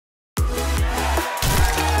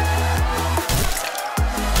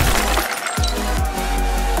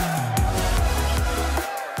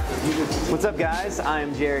What's up, guys?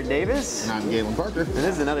 I'm Jared Davis. And I'm Galen Parker. And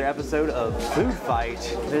this is another episode of Food Fight.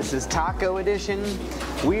 This is Taco Edition.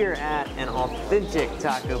 We are at an authentic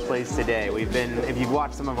taco place today. We've been, if you've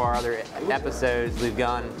watched some of our other episodes, we've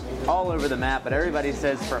gone all over the map, but everybody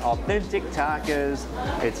says for authentic tacos,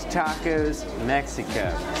 it's Tacos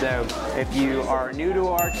Mexico. So if you are new to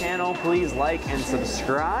our channel, please like and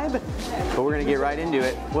subscribe. But we're gonna get right into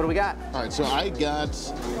it. What do we got? All right, so I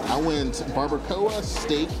went barbacoa,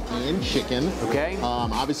 steak, and chicken. Okay.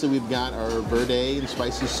 Obviously we've got our verde and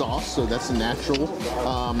spicy sauce, so that's natural.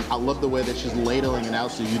 I love the way that she's ladling it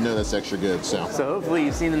out, so you know that's extra good. So hopefully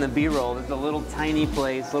you've seen in the B-roll, there's a little tiny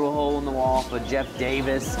place, little hole in the wall for Jeff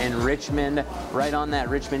Davis in Richmond, right on that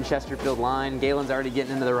Richmond-Chesterfield line. Galen's already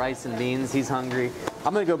getting into the rice and beans. He's hungry.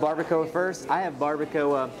 I'm gonna go barbacoa first. I have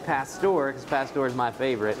barbacoa pastor, because pastor is my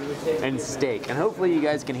favorite, and steak. And hopefully you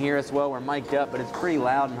guys can hear us well. We're mic'd up, but it's pretty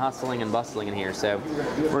loud and hustling and bustling in here. So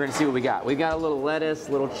we're gonna see what we got. We've got a little lettuce,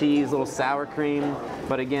 little cheese, little sour cream,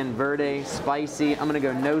 but again, verde, spicy. I'm gonna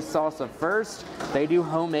go no salsa first. They do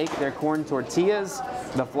homemade their corn tortillas.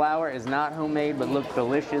 The flour is not homemade, but looks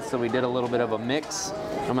delicious, so we did a little bit of a mix.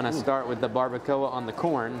 I'm gonna start with the barbacoa on the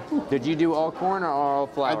corn. Did you do all corn or all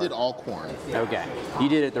flour? I did all corn. Okay, you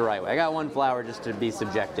did it the right way. I got one flour just to be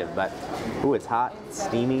subjective, but ooh, it's hot, it's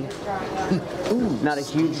steamy. Ooh, not a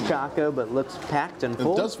huge taco, but looks packed and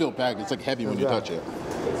full. It does feel packed. It's like heavy when you touch it.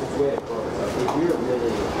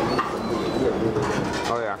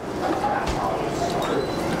 Oh yeah.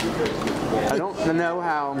 I don't know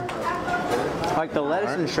how, like the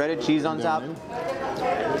lettuce and shredded cheese on top.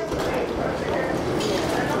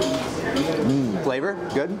 Flavor,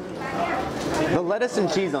 good. The lettuce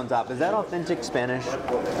and cheese on top, is that authentic Spanish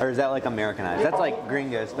or is that like Americanized? That's like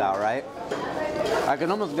gringo style, right? I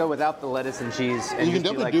can almost go without the lettuce and cheese. And you can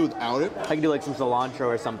definitely do without it. I can do like some cilantro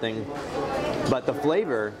or something, but the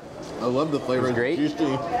flavor. I love the flavor. It's great.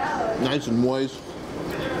 Juicy, nice and moist.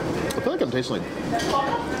 I feel like I'm tasting like,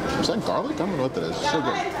 is that garlic? I don't know what that is. It's so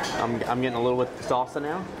good. I'm getting a little with the salsa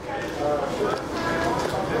now.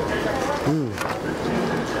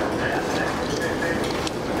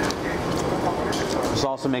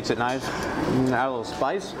 Salsa makes it nice. Add a little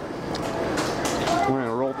spice. We're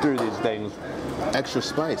gonna roll through these things. Extra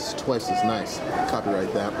spice, twice as nice.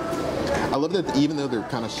 Copyright that. I love that even though they're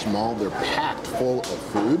kind of small, they're packed full of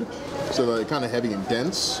food. So they're kind of heavy and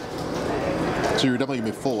dense. So you're definitely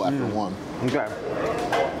gonna be full after one. Okay.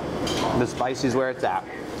 The spice is where it's at.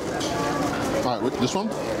 All right, this one?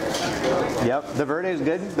 Yep, the verde is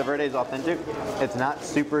good. The verde is authentic. It's not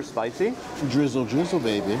super spicy. Drizzle, drizzle,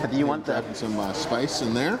 baby. Do you want some spice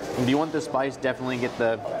in there? Do you want the spice? Definitely get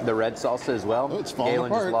the red salsa as well. Oh, it's falling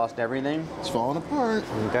Galen apart. just lost everything. It's falling apart.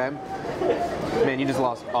 Okay. Man, you just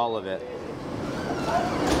lost all of it.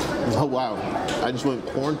 Oh wow! I just went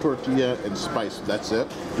corn tortilla and spice. That's it.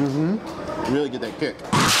 Mm-hmm. Really get that kick.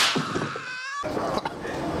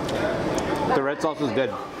 The red sauce is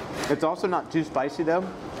good. It's also not too spicy though.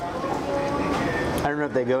 I don't know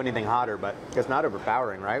if they go anything hotter, but it's not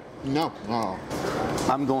overpowering, right? No. Oh.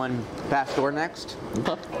 I'm going pastor next.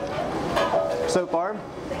 Okay. So far,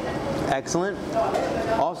 excellent.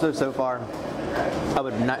 Also, so far, I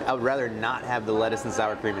would rather not have the lettuce and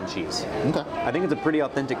sour cream and cheese. Okay. I think it's a pretty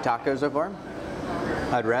authentic taco so far.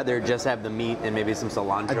 I'd rather just have the meat and maybe some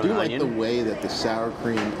cilantro I do and like onion. the way that the sour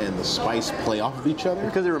cream and the spice play off of each other.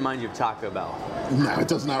 Because it reminds you of Taco Bell. No, it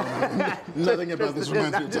does not. Nothing about this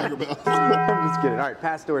reminds me of Taco Bell. I'm just kidding. All right,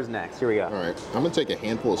 pastor's next. Here we go. All right, I'm gonna take a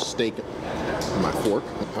handful of steak on my fork.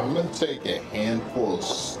 I'm gonna take a handful of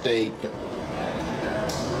steak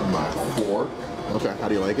on my fork. Okay, how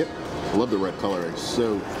do you like it? I love the red color. It's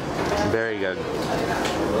so very good.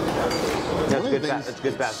 That's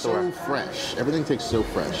good pastor. So fresh. Everything tastes so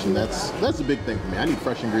fresh, and that's a big thing for me. I need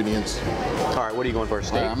fresh ingredients. All right, what are you going for?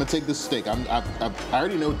 Steak? I'm gonna take this steak. I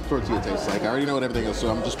already know what the tortilla tastes like. I already know what everything is, so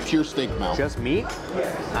I'm just pure steak now. Just meat?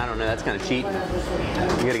 I don't know. That's kind of cheating.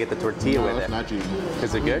 You gotta get the tortilla with it. No, that's not cheating.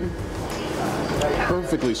 Is it good?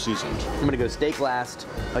 Perfectly seasoned. I'm gonna go steak last.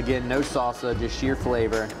 Again, no salsa, just sheer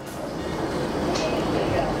flavor.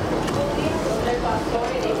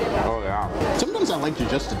 Oh yeah. Sometimes I like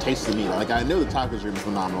just to taste the meat. Like I know the tacos are gonna be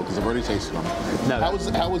phenomenal because I've already tasted them. No, how was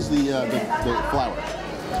the flour?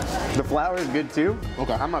 The flour is good too.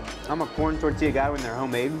 Okay. I'm a corn tortilla guy when they're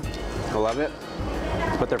homemade. I love it.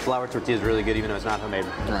 But their flour tortilla is really good even though it's not homemade.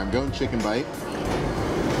 All right, I'm going chicken bite.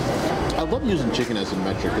 I love using chicken as a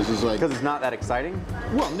metric because it's like... Because it's not that exciting?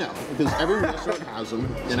 Well, no. Because every restaurant has them,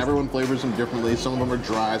 and everyone flavors them differently. Some of them are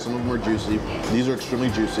dry, some of them are juicy. These are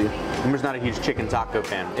extremely juicy. I'm just not a huge chicken taco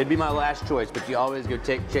fan. It'd be my last choice, but you always go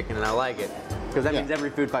take chicken, and I like it. because that Yeah. means every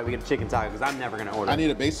food fight we get a chicken taco, because I'm never going to order I it. need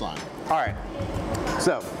a baseline. All right.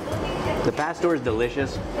 So, the pastor is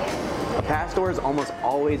delicious. A pastor is almost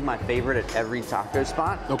always my favorite at every taco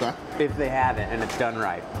spot. Okay. If they have it and it's done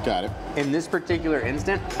right. Got it. In this particular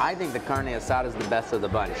instant, I think the carne asada is the best of the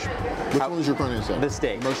bunch. Which one is your carne asada? The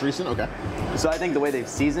steak. Most recent? Okay. So I think the way they've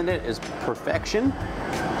seasoned it is perfection.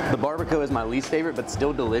 The barbacoa is my least favorite, but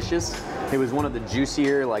still delicious. It was one of the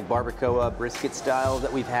juicier, like barbacoa brisket styles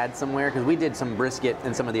that we've had somewhere, because we did some brisket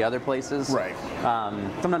in some of the other places. Right.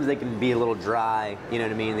 Sometimes they can be a little dry, you know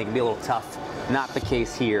what I mean? They can be a little tough. Not the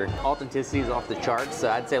case here. Authenticity is off the charts, so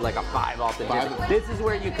I'd say like a 5 authenticity. 5. This is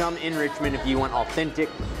where you come in Richmond if you want authentic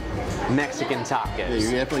Mexican tacos. Yeah,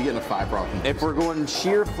 you're definitely getting a 5 for authenticity. If we're going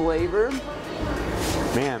sheer flavor,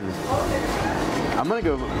 man, I'm gonna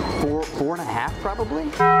go 4.5 probably.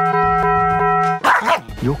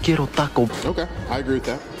 Yo quiero taco. Okay, I agree with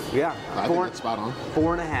that. Yeah, I think that's spot on.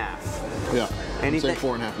 4.5. Yeah. Anything- I'd say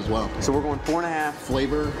 4.5 as well. So we're going 4.5.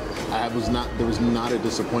 Flavor, there was not a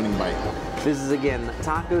disappointing bite. This is again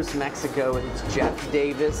Tacos Mexico. It's Jeff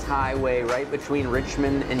Davis Highway, right between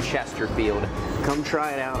Richmond and Chesterfield. Come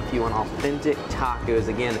try it out if you want authentic tacos.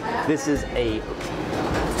 Again, this is a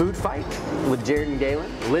food fight with Jared and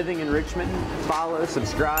Galen, living in Richmond. Follow,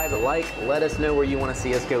 subscribe, like, let us know where you want to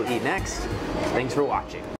see us go eat next. Thanks for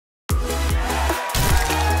watching.